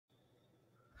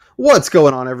What's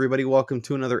going on, everybody? Welcome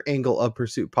to another Angle of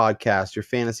Pursuit podcast, your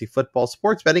fantasy football,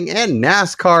 sports betting, and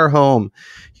NASCAR home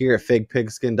here at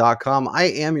figpigskin.com. I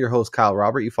am your host, Kyle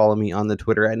Robert. You follow me on the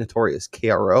Twitter at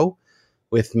NotoriousKRO.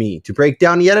 With me to break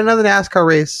down yet another NASCAR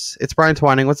race, it's Brian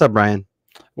Twining. What's up, Brian?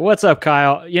 What's up,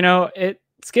 Kyle? You know,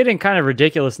 it's getting kind of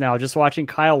ridiculous now just watching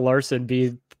Kyle Larson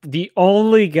be the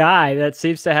only guy that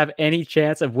seems to have any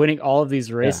chance of winning all of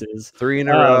these races. Yeah. 3 in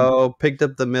a row, picked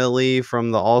up the Millie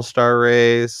from the All-Star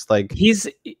race. Like he's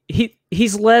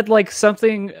led like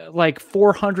something like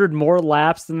 400 more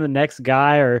laps than the next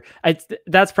guy, or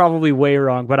that's probably way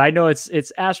wrong, but I know it's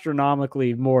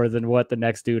astronomically more than what the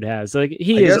next dude has. Like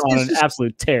he is on an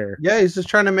absolute tear. Yeah, he's just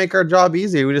trying to make our job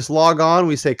easy. We just log on,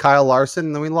 we say Kyle Larson,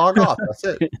 and then we log off.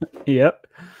 That's it. Yep.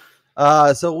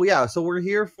 So we're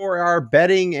here for our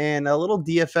betting and a little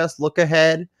DFS look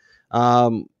ahead.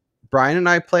 Brian and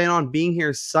I plan on being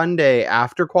here Sunday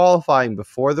after qualifying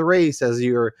before the race as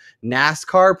your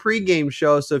NASCAR pregame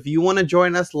show. So if you want to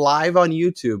join us live on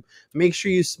YouTube, make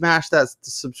sure you smash that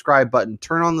subscribe button,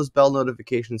 turn on those bell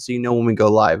notifications so you know when we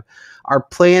go live. Our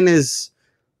plan is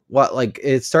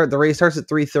the race starts at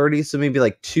 3:30, so maybe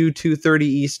like 2:30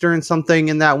 Eastern, something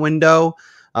in that window.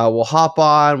 We'll hop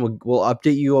on. We'll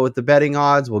update you with the betting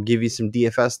odds. We'll give you some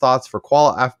DFS thoughts for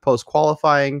post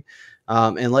qualifying,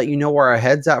 and let you know where our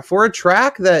head's at for a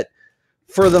track that,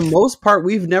 for the most part,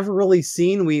 we've never really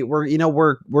seen.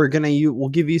 We'll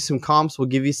give you some comps. We'll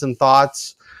give you some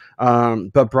thoughts.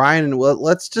 But Brian,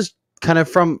 let's just kind of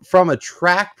from a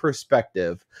track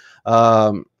perspective.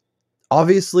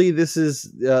 Obviously, this is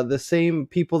the same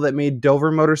people that made Dover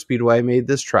Motor Speedway made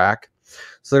this track.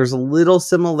 So there's a little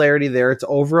similarity there. It's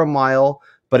over a mile,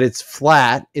 but it's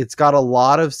flat. It's got a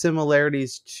lot of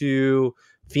similarities to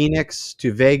Phoenix,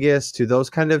 to Vegas, to those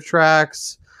kind of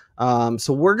tracks. So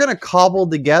we're going to cobble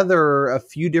together a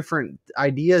few different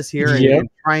ideas here and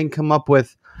try and come up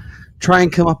with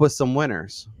some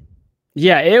winners.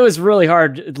 Yeah, it was really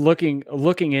hard looking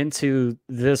into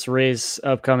this race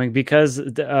upcoming because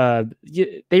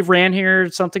they ran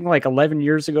here something like 11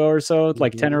 years ago or so,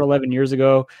 like 10 or 11 years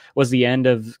ago was the end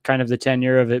of kind of the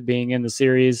tenure of it being in the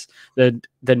series. The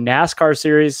NASCAR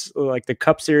series, like the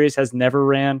Cup series, has never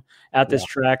ran at this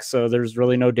track, so there's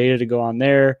really no data to go on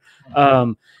there.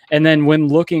 And then when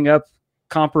looking up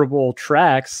comparable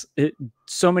tracks,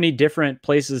 so many different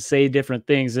places say different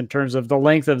things in terms of the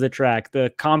length of the track,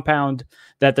 the compound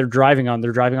that they're driving on.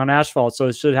 They're driving on asphalt, so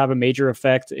it should have a major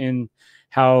effect in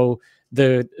how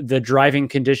the driving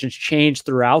conditions change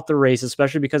throughout the race,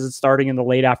 especially because it's starting in the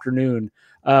late afternoon.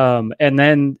 And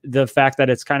then the fact that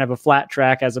it's kind of a flat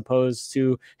track as opposed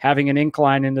to having an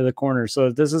incline into the corner.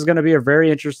 So this is going to be a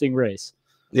very interesting race.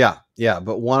 Yeah,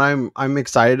 but one I'm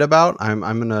excited about. I'm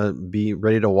gonna be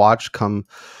ready to watch come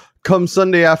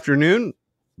Sunday afternoon.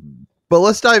 But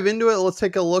let's dive into it. Let's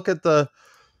take a look at the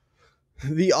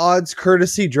odds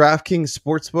courtesy DraftKings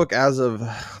Sportsbook as of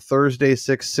Thursday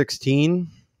 6/16.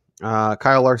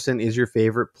 Kyle Larson is your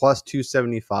favorite, plus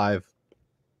 275.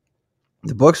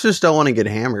 The books just don't want to get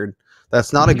hammered.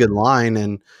 That's not a good line,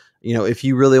 and if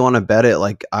you really want to bet it,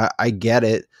 like I get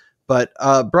it. But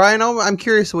Brian, I'm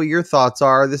curious what your thoughts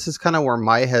are. This is kind of where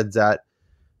my head's at.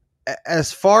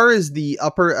 As far as the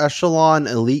upper echelon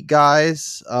elite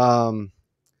guys,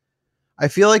 I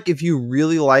feel like if you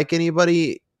really like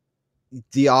anybody,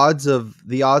 the odds of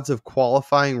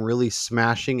qualifying really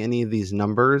smashing any of these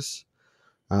numbers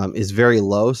is very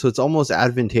low. So it's almost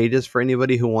advantageous for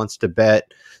anybody who wants to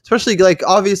bet, especially like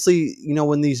obviously,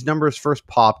 when these numbers first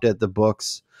popped at the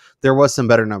books, there was some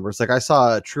better numbers. Like I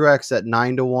saw Truex at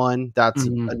 9-1. That's a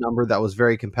number that was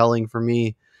very compelling for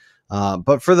me.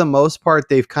 But for the most part,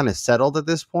 they've kind of settled at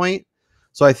this point.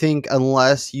 So I think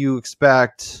unless you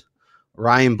expect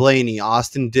Ryan Blaney,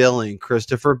 Austin Dillon,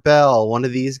 Christopher Bell, one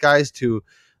of these guys to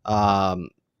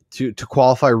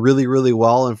qualify really, really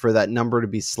well, and for that number to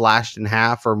be slashed in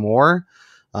half or more,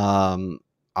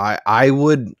 I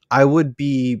would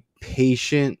be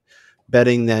patient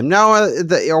betting them. Now,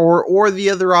 the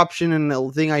other option, and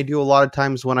the thing I do a lot of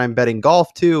times when I'm betting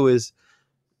golf too, is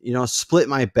split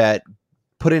my bet,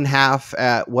 put in half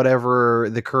at whatever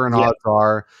the current odds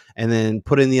are, and then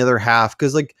put in the other half.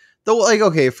 Because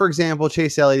okay, for example,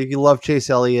 Chase Elliott, if you love Chase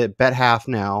Elliott, bet half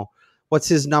now. What's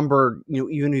his number?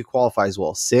 Even if he qualifies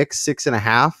well,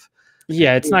 6.5.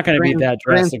 Yeah, it's not going to be that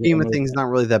drastic. Grand scheme of things, not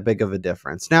really that big of a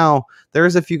difference. Now,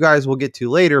 there's a few guys we'll get to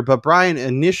later, but Brian,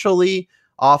 initially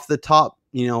off the top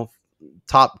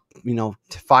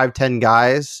 5-10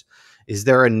 guys, is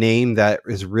there a name that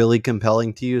is really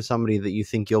compelling to you? Somebody that you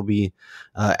think you'll be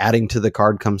adding to the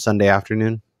card come Sunday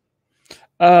afternoon?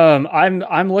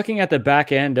 I'm looking at the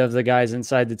back end of the guys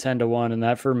inside the 10-1, and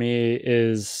that for me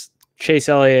is Chase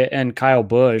Elliott and Kyle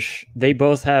Busch, they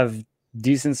both have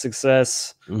decent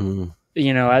success,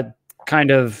 at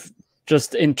kind of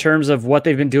just in terms of what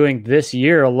they've been doing this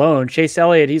year alone. Chase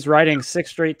Elliott, he's riding 6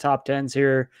 straight top 10s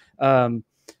here. 5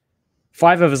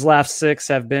 of his last 6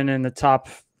 have been in the top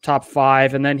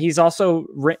 5. And then he's also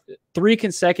 3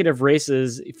 consecutive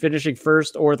races finishing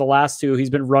first, or the last 2,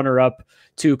 he's been runner up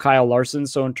to Kyle Larson.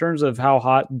 So in terms of how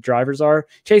hot drivers are,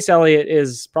 Chase Elliott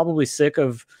is probably sick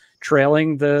of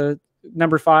trailing the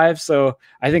number 5. So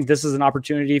I think this is an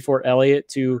opportunity for Elliott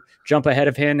to jump ahead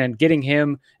of him, and getting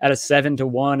him at a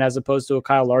 7-1 as opposed to a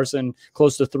Kyle Larson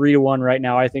close to 3-1 right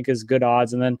now, I think is good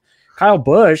odds. And then Kyle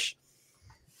Busch,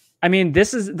 I mean,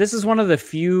 this is one of the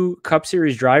few Cup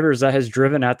Series drivers that has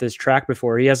driven at this track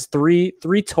before. He has three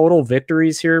total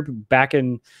victories here. Back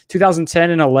in 2010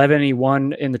 and 11, he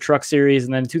won in the Truck Series,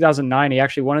 and then in 2009, he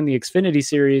actually won in the Xfinity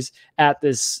Series at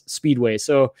this speedway.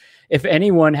 So if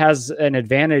anyone has an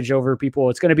advantage over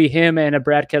people, it's going to be him and a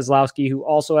Brad Keselowski, who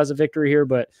also has a victory here.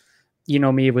 But you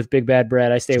know me with Big Bad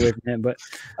Brad, I stay away from him. But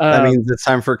that means it's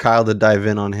time for Kyle to dive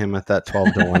in on him at that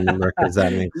 12-1 number, because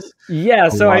that makes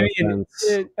so I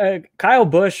mean, Kyle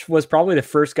Busch was probably the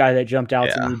first guy that jumped out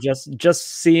to me.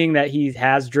 Just seeing that he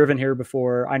has driven here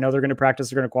before. I know they're going to practice,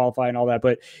 they're going to qualify, and all that,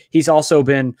 but he's also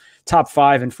been top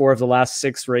 5 in 4 of the last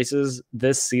 6 races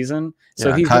this season.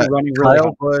 So he's been running really Kyle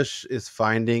hot. Busch is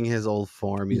finding his old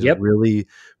form. He's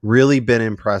really been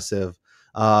impressive.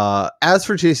 As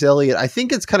for Chase Elliott, I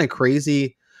think it's kind of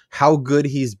crazy how good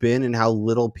he's been and how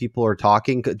little people are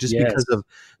talking, just because of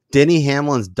Denny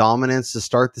Hamlin's dominance to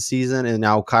start the season, and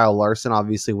now Kyle Larson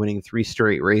obviously winning 3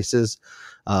 straight races.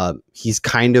 He's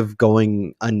kind of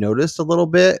going unnoticed a little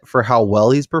bit for how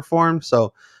well he's performed.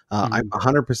 So I'm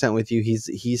 100% with you.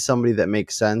 He's somebody that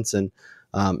makes sense. And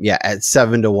at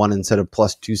 7-1 instead of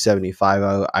plus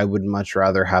 275, I would much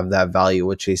rather have that value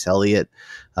with Chase Elliott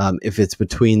if it's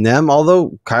between them.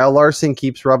 Although Kyle Larson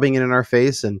keeps rubbing it in our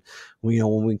face, and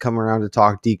when we come around to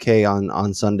talk DK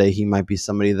on Sunday, he might be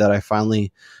somebody that I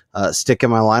finally stick in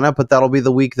my lineup. But that'll be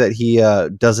the week that he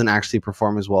doesn't actually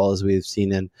perform as well as we've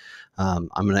seen, and I'm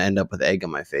going to end up with egg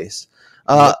on my face.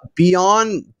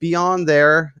 Beyond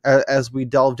there, as we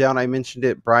delve down, I mentioned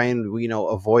it, Brian,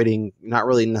 avoiding, not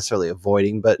really necessarily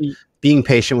avoiding, but being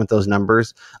patient with those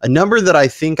numbers. A number that I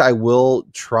think I will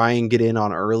try and get in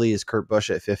on early is Kurt Busch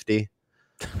at 50.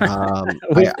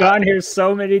 We've gone here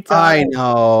so many times.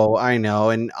 I know.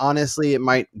 And honestly, it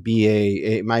might be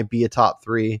a top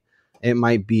 3. It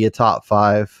might be a top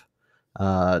 5.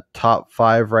 Top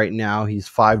 5 right now, he's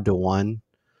 5-1.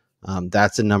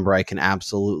 That's a number I can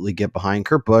absolutely get behind.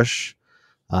 Kurt Busch,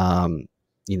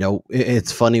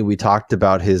 it's funny, we talked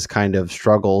about his kind of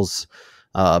struggles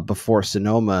before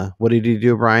Sonoma. What did he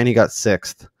do, Brian? He got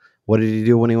 6th. What did he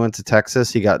do when he went to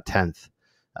Texas? He got 10th.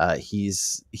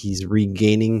 He's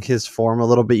regaining his form a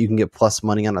little bit. You can get plus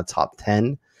money on a top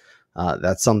 10.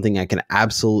 That's something I can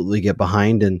absolutely get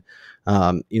behind. And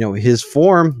his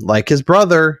form, like his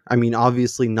brother, I mean,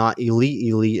 obviously not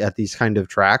elite at these kind of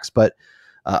tracks, but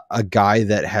a guy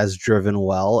that has driven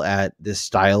well at this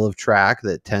style of track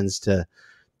that tends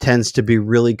to be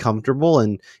really comfortable.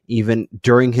 And even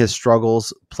during his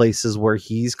struggles, places where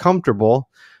he's comfortable,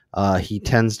 he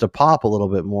tends to pop a little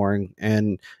bit more.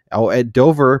 And at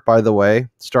Dover, by the way,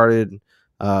 started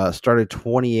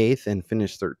 28th and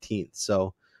finished 13th.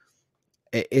 So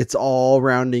it's all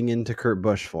rounding into Kurt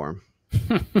Busch form.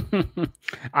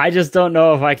 I just don't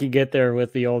know if I can get there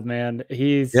with the old man.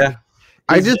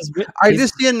 I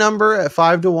just see a number at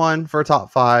 5-1 for a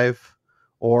top 5,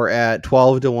 or at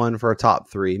 12-1 for a top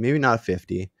 3. Maybe not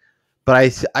 50, but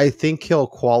I think he'll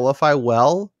qualify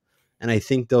well, and I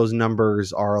think those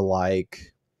numbers are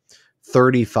like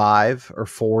 35 or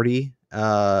 40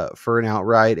 for an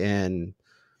outright, and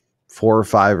 4 or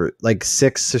 5 or like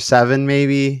 6 or 7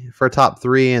 maybe for a top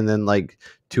 3, and then like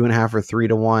 2.5 or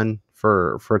 3-1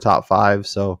 for a top 5.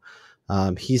 So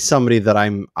he's somebody that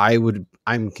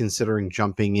I'm considering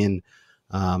jumping in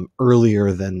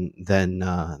earlier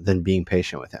than being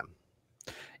patient with him.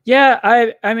 Yeah,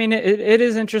 I mean, it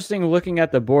is interesting looking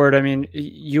at the board. I mean,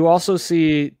 you also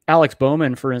see Alex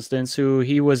Bowman, for instance, who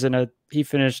he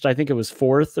finished, I think it was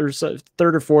 3rd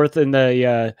or 4th in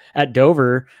the at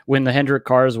Dover when the Hendrick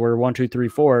cars were 1, 2, 3,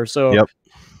 4. So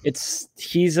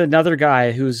he's another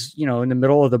guy who's in the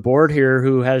middle of the board here,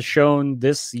 who has shown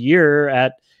this year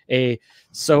at a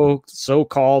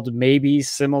so-called maybe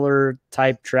similar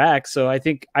type track. So I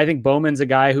think Bowman's a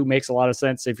guy who makes a lot of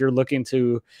sense if you're looking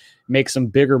to make some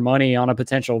bigger money on a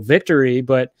potential victory.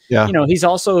 But he's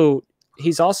also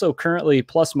currently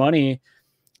plus money,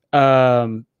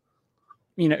 or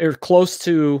close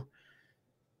to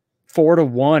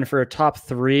 4-1 for a top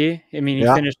 3. I mean, he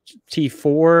finished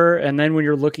T4, and then when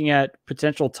you're looking at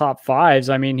potential top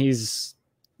 5s, I mean, he's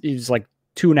like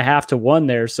 2.5 to 1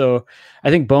 there. So I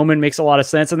think Bowman makes a lot of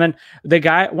sense. And then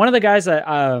one of the guys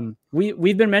that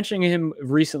we've been mentioning him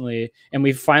recently, and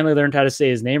we've finally learned how to say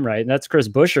his name right, and that's Chris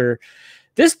Buescher.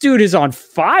 This dude is on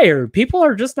fire. People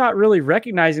are just not really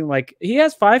recognizing, like, he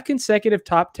has 5 consecutive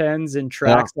top 10s in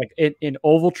tracks, like in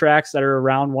oval tracks that are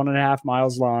around 1.5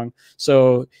 miles long.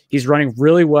 So he's running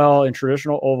really well in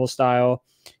traditional oval style.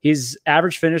 His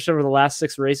average finish over the last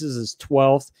 6 races is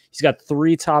 12th. He's got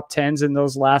 3 top 10s in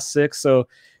those last 6. So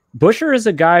Buescher is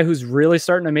a guy who's really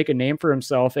starting to make a name for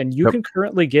himself. And you can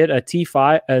currently get a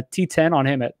T10 on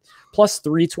him at plus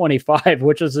 325,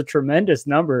 which is a tremendous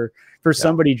number for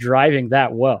somebody driving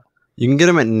that well. You can get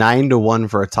him at 9 to 1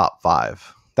 for a top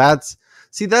 5. That's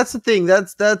the thing.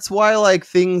 That's why, like,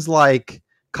 things like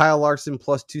Kyle Larson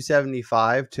plus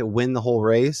 275 to win the whole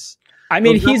race. I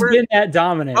mean, he's been that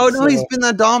dominant. Oh no, he's been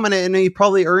that dominant, and he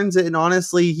probably earns it. And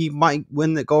honestly, he might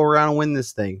go around and win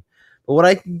this thing. But when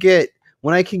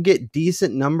I can get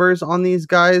decent numbers on these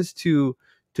guys to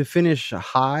finish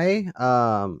high,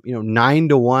 9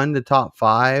 to 1 to top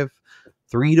 5,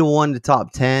 3 to 1 to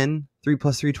top 10, 3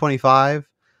 plus 325.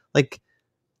 Like,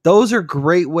 those are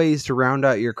great ways to round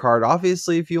out your card.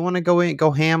 Obviously, if you want to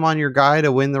go ham on your guy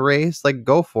to win the race, like,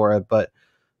 go for it. But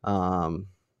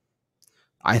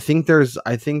I think there's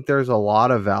a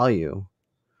lot of value.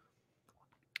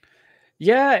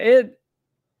 Yeah,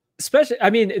 especially, I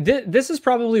mean, this is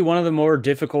probably one of the more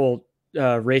difficult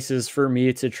races for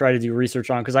me to try to do research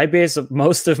on, because I base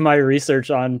most of my research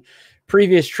on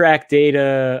previous track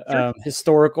data,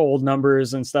 historical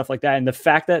numbers and stuff like that. And the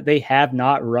fact that they have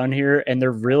not run here, and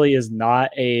there really is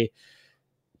not a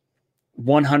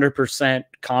 100%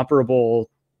 comparable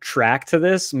track to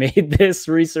this, made this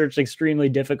research extremely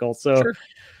difficult. So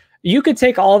you could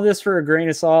take all of this for a grain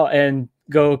of salt and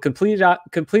go complete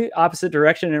opposite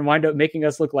direction and wind up making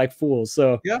us look like fools.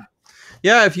 So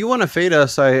yeah, if you want to fade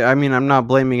us, I mean, I'm not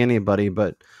blaming anybody,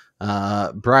 but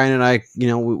Brian and I,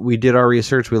 we did our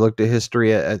research. We looked at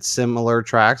history at similar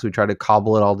tracks. We tried to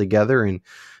cobble it all together and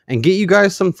get you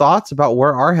guys some thoughts about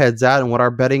where our head's at and what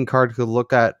our betting card could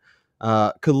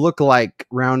look like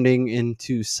rounding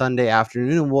into Sunday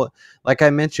afternoon. And like I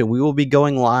mentioned, we will be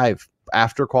going live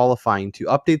after qualifying to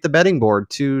update the betting board,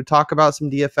 to talk about some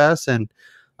DFS and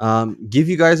give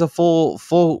you guys a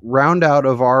full round out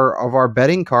of our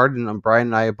betting card. And Brian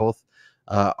and I both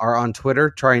are on Twitter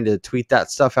trying to tweet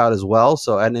that stuff out as well.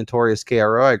 So at Notorious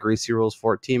KRO, at Greasy Rules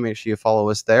 14, make sure you follow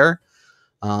us there.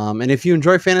 And if you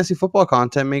enjoy fantasy football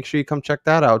content, make sure you come check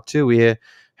that out too. We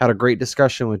had a great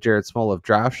discussion with Jared Small of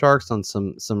Draft Sharks on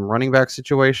some running back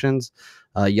situations.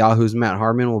 Yahoo's Matt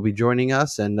Harmon will be joining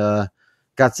us, and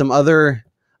got some other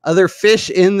fish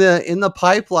in the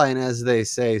pipeline, as they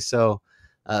say. So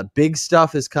big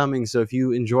stuff is coming. So if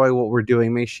you enjoy what we're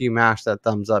doing, make sure you mash that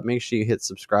thumbs up. Make sure you hit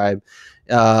subscribe.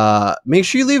 Make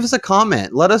sure you leave us a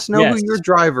comment. Let us know who your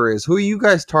driver is. Who are you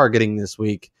guys targeting this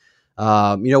week?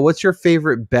 What's your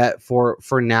favorite bet for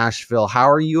Nashville? How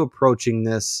are you approaching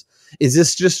this? Is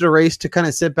this just a race to kind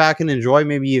of sit back and enjoy?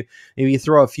 Maybe you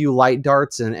throw a few light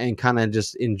darts and kind of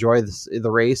just enjoy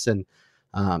the race and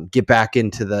get back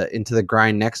into the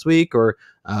grind next week, or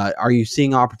are you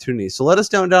seeing opportunities? So let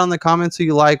us know down in the comments who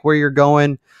you like, where you're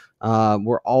going.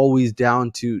 We're always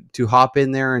down to hop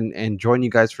in there and join you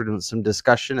guys for some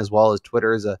discussion, as well as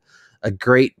Twitter is a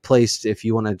great place if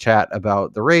you want to chat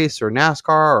about the race or NASCAR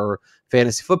or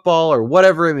fantasy football or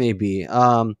whatever it may be.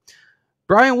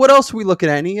 Brian, what else are we looking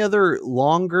at? Any other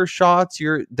longer shots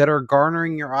that are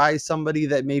garnering your eye? Somebody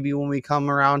that maybe when we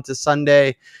come around to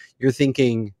Sunday, you're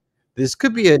thinking this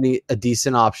could be a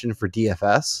decent option for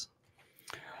DFS?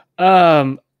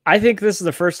 I think this is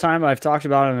the first time I've talked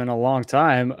about him in a long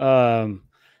time.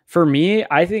 For me,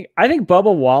 I think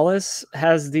Bubba Wallace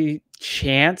has the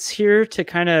chance here to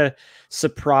kind of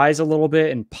surprise a little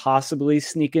bit and possibly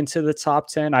sneak into the top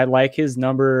 10. I like his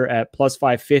number at plus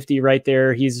 550 right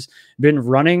there. He's been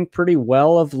running pretty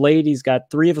well of late. He's got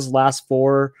 3 of his last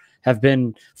 4 have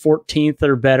been 14th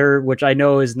or better, which I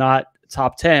know is not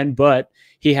top 10, but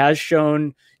he has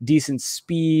shown decent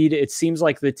speed. It seems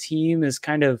like the team is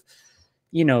kind of,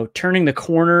 turning the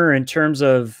corner in terms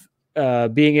of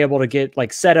being able to get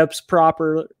like setups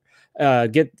proper,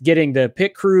 getting the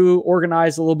pit crew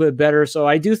organized a little bit better. So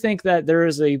I do think that there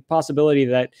is a possibility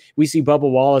that we see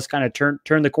Bubba Wallace kind of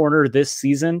turn the corner this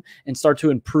season and start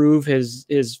to improve his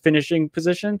finishing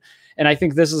position. And I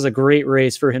think this is a great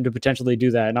race for him to potentially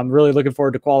do that. And I'm really looking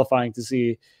forward to qualifying to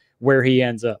see where he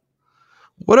ends up.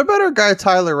 What about our guy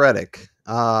Tyler Reddick?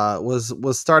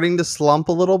 Was starting to slump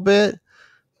a little bit,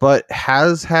 but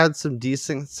has had some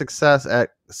decent success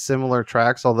at similar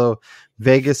tracks. Although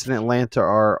Vegas and Atlanta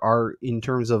are in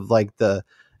terms of like the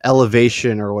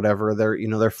elevation or whatever,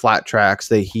 they're flat tracks.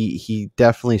 He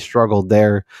definitely struggled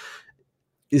there.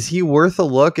 Is he worth a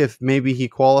look if maybe he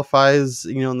qualifies,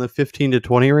 in the 15 to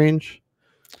 20 range?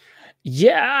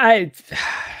 Yeah,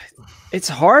 it's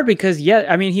hard because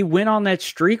I mean, he went on that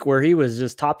streak where he was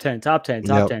just top 10, top 10,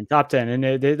 top 10, top 10,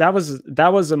 and that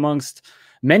was amongst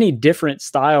many different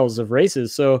styles of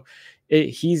races. So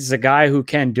he's a guy who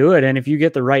can do it, and if you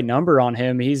get the right number on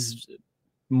him, he's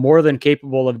more than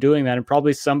capable of doing that. And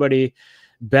probably somebody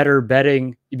better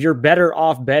betting, if you're better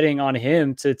off betting on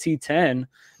him to T10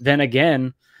 than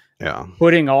again,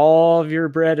 putting all of your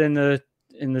bread in the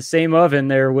same oven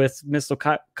there with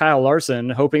Mr. Kyle Larson,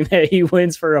 hoping that he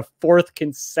wins for a 4th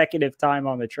consecutive time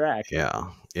on the track. Yeah.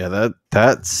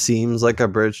 That seems like a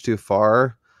bridge too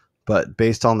far, but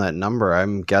based on that number,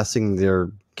 I'm guessing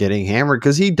they're getting hammered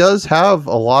because he does have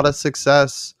a lot of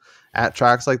success at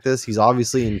tracks like this. He's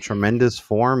obviously in tremendous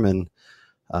form, and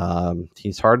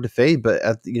he's hard to fade. But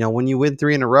when you win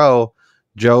 3 in a row,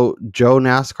 Joe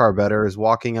NASCAR better is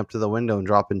walking up to the window and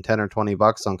dropping 10 or 20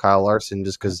 bucks on Kyle Larson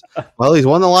just because, well, he's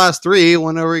won the last 3.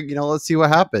 Whenever, let's see what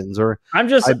happens. Or I'm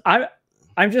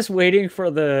just waiting for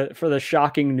the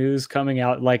shocking news coming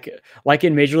out, like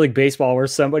in Major League Baseball, where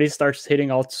somebody starts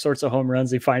hitting all sorts of home runs.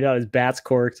 They find out his bat's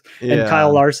corked, and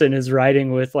Kyle Larson is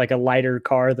riding with like a lighter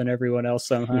car than everyone else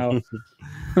somehow,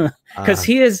 because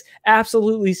he is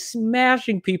absolutely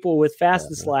smashing people with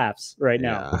fastest laps right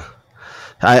now.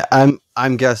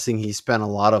 I'm guessing he spent a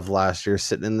lot of last year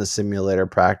sitting in the simulator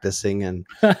practicing, and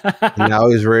now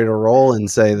he's ready to roll and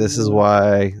say, "This is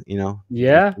why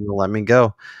let me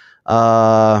go."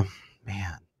 Man,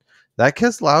 that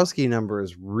Keselowski number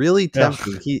is really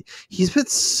tempting. He's been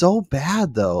so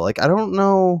bad though. Like I don't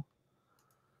know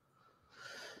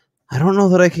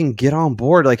that I can get on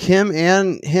board. Like him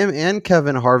and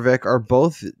Kevin Harvick are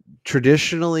both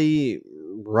traditionally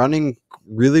running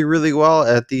really, really well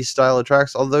at these style of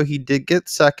tracks. Although he did get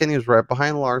second, he was right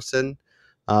behind Larson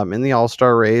in the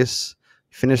All-Star race.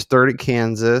 He finished 3rd at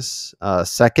Kansas,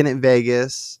 2nd at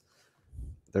Vegas.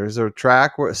 There's a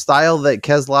track style that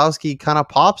Keselowski kind of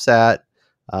pops at.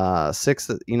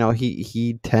 6th,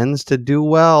 he tends to do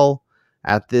well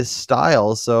at this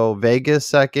style. So Vegas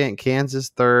 2nd, Kansas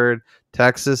 3rd,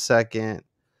 Texas 2nd.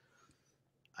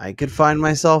 I could find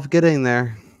myself getting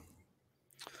there.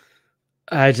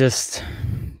 I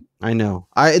know.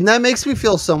 And that makes me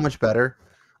feel so much better.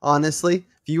 Honestly,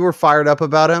 if you were fired up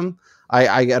about him,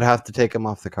 I'd have to take him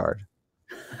off the card.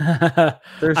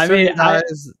 There's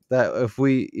guys that if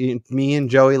me and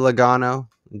Joey Logano,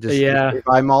 if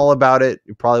I'm all about it,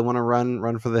 you probably want to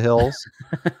run for the hills.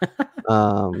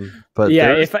 But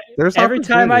there's every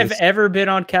time I've ever been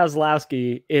on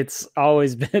Keselowski, it's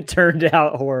always been turned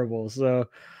out horrible. So.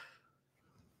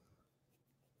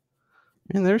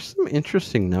 And there's some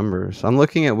interesting numbers. I'm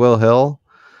looking at Will Hill.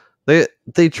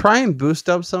 They try and boost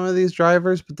up some of these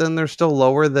drivers, but then they're still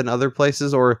lower than other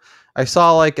places. Or I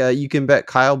saw like you can bet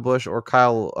Kyle Busch or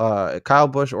Kurt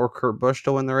Busch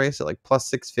to win the race at like plus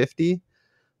 650.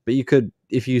 But you could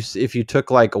if you took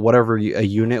like whatever a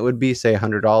unit would be, say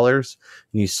 $100,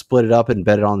 and you split it up and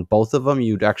bet it on both of them,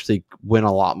 you'd actually win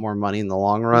a lot more money in the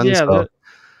long run. Yeah, so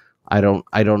I don't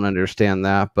understand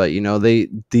that, but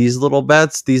these little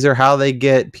bets, these are how they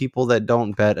get people that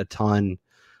don't bet a ton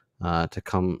to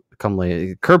come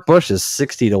late. Kurt Busch is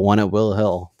 60 to 1 at Will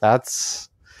Hill. That's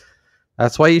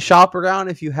why you shop around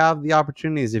if you have the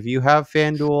opportunities. If you have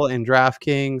FanDuel and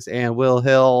DraftKings and Will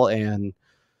Hill and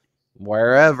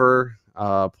wherever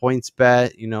points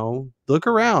bet, look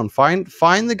around, find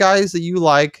the guys that you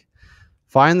like,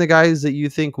 find the guys that you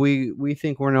think we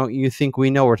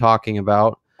know we're talking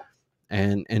about.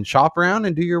 And shop around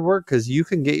and do your work, because you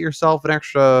can get yourself an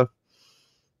extra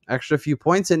few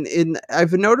points. And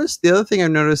I've noticed, the other thing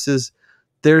I've noticed is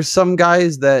there's some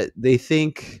guys that they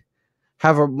think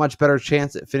have a much better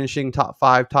chance at finishing top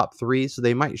 5, top 3, so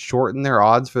they might shorten their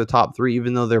odds for the top 3,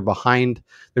 even though they're behind.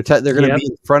 They're going to be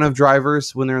in front of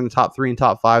drivers when they're in the top 3 and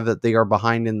top 5 that they are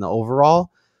behind in the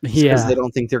overall. Because they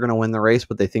don't think they're going to win the race,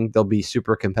 but they think they'll be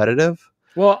super competitive.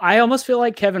 Well, I almost feel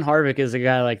like Kevin Harvick is a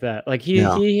guy like that. Like he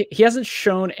hasn't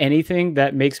shown anything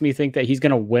that makes me think that he's going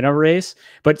to win a race,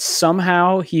 but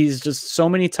somehow he's just so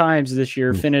many times this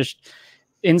year finished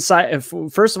inside,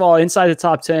 first of all, inside the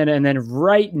top 10 and then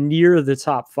right near the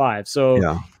top 5.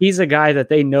 So he's a guy that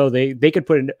they know they could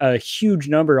put a huge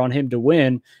number on him to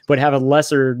win, but have a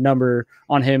lesser number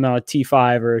on him on a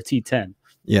T5 or a T10.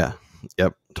 Yeah.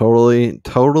 Yep. Totally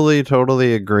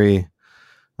agree.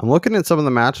 I'm looking at some of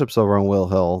the matchups over on Will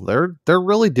Hill. They're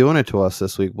really doing it to us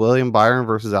this week. William Byron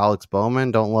versus Alex Bowman.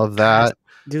 Don't love God, that.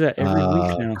 do that every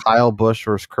week now. Kyle Busch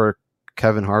versus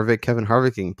Kevin Harvick. Kevin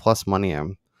Harvick getting plus money.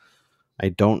 I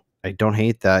don't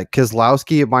hate that.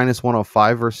 Keselowski at minus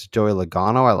 105 versus Joey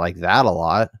Logano. I like that a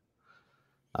lot.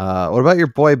 What about your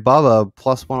boy Bubba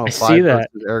plus 105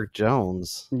 versus Eric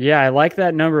Jones? Yeah, I like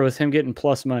that number with him getting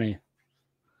plus money.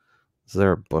 Is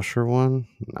there a Busher one?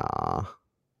 Nah.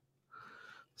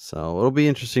 So it'll be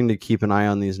interesting to keep an eye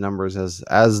on these numbers as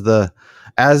the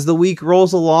week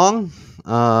rolls along.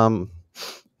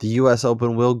 The U.S.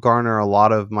 Open will garner a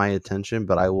lot of my attention,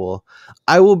 but I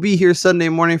will be here Sunday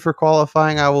morning for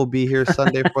qualifying. I will be here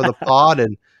Sunday for the pod,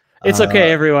 and it's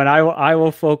okay, everyone. I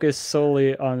will focus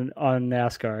solely on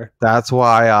NASCAR. That's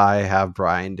why I have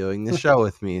Brian doing the show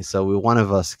with me, so one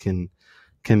of us can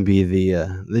be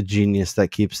the genius that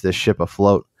keeps this ship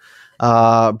afloat.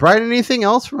 Brian, anything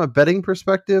else from a betting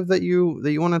perspective that you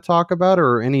want to talk about,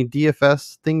 or any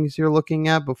DFS things you're looking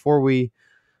at before we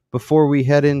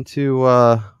head into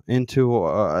the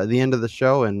end of the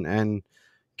show and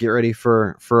get ready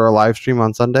for our live stream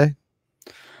on Sunday?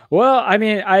 Well, I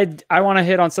mean, I want to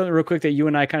hit on something real quick that you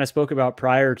and I kind of spoke about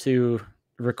prior to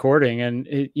recording.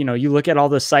 And, you look at all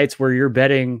the sites where you're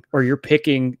betting or you're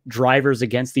picking drivers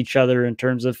against each other in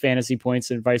terms of fantasy points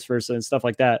and vice versa and stuff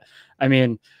like that. I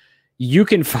mean, you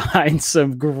can find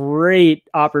some great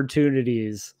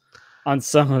opportunities on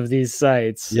some of these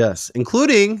sites. Yes,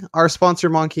 including our sponsor,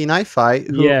 Monkey Knife Fight,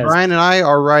 who yes. Brian and I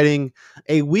are writing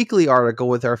a weekly article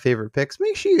with our favorite picks.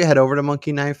 Make sure you head over to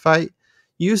Monkey Knife Fight.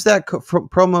 Use that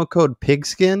promo code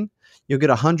Pigskin. You'll get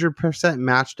 100%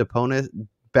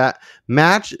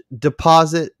 match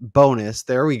deposit bonus.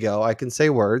 There we go. I can say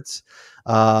words.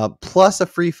 Plus a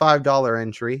free $5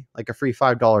 entry, like a free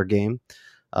 $5 game.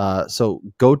 So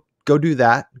go do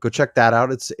that. Go check that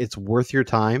out. It's worth your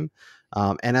time.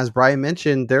 And as Brian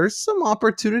mentioned, there's some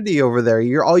opportunity over there.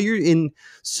 You're in.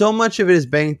 So much of it is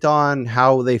banked on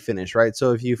how they finish, right?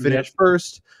 So if you finish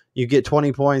first, you get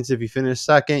 20 points. If you finish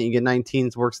second, you get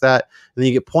 19. Works that. And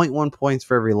then you get 0.1 points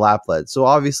for every lap led. So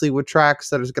obviously with tracks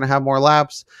that is going to have more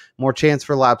laps, more chance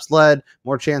for laps led,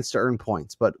 more chance to earn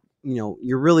points. But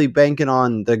you're really banking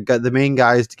on the main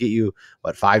guys to get you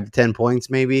 5 to 10 points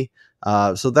maybe.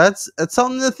 So that's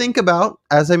something to think about.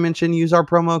 As I mentioned, use our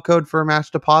promo code for a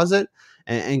match deposit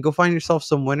and go find yourself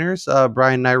some winners.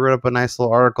 Brian and I wrote up a nice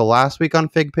little article last week on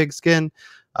Pigskin.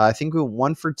 I think we went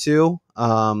 1 for 2.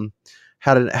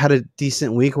 Had a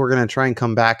decent week. We're going to try and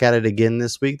come back at it again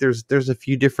this week. There's a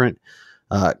few different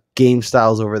game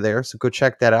styles over there, so go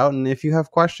check that out. And if you have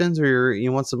questions or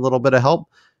you want some little bit of help,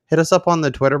 hit us up on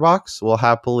the Twitter box. We'll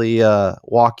happily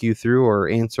walk you through or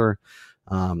answer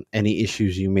any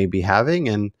issues you may be having.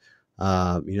 And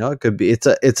it could be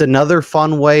it's another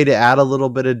fun way to add a little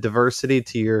bit of diversity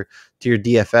to your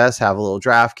DFS. Have a little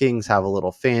DraftKings, have a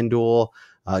little FanDuel.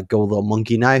 Go a little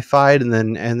Monkey Knife Fight, and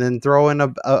then throw in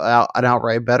an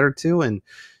outright bet or two, and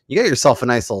you got yourself a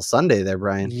nice little Sunday there,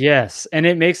 Brian. Yes, and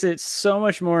it makes it so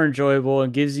much more enjoyable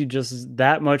and gives you just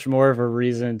that much more of a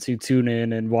reason to tune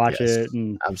in and watch it.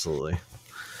 And absolutely.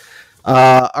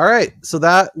 All right, so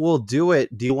that will do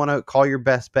it. Do you want to call your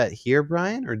best bet here,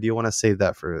 Brian, or do you want to save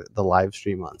that for the live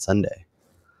stream on Sunday?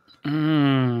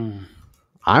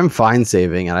 I'm fine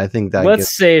saving it. I think that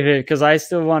let's save it because I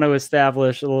still want to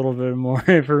establish a little bit more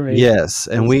information. Yes,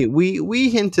 and we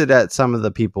hinted at some of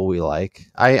the people we like.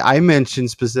 I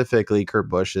mentioned specifically Kurt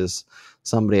Busch is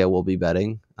somebody I will be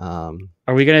betting. Are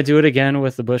we gonna do it again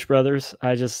with the Busch brothers?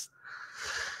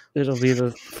 It'll be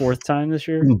the 4th time this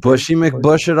year. Bushy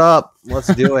McBush it up.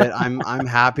 Let's do it. I'm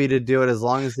happy to do it as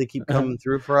long as they keep coming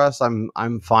through for us.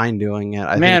 I'm fine doing it.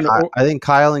 I think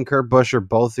Kyle and Kurt Busch are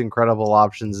both incredible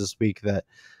options this week. That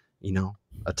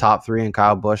a top 3 in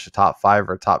Kyle Busch, a top 5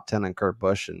 or a top 10 in Kurt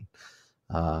Busch, and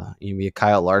you can be a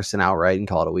Kyle Larson outright and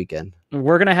call it a weekend.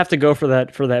 We're gonna have to go for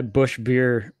that Busch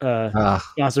beer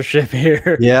sponsorship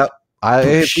here. Yep.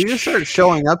 If you start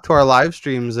showing up to our live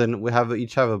streams and we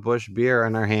each have a Busch beer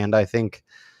in our hand, I think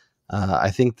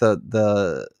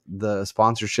the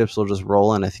sponsorships will just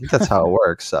roll in. I think that's how it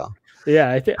works. So yeah,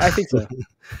 I think so.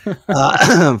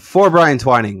 For Brian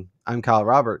Twining, I'm Kyle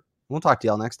Robert. We'll talk to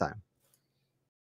y'all next time.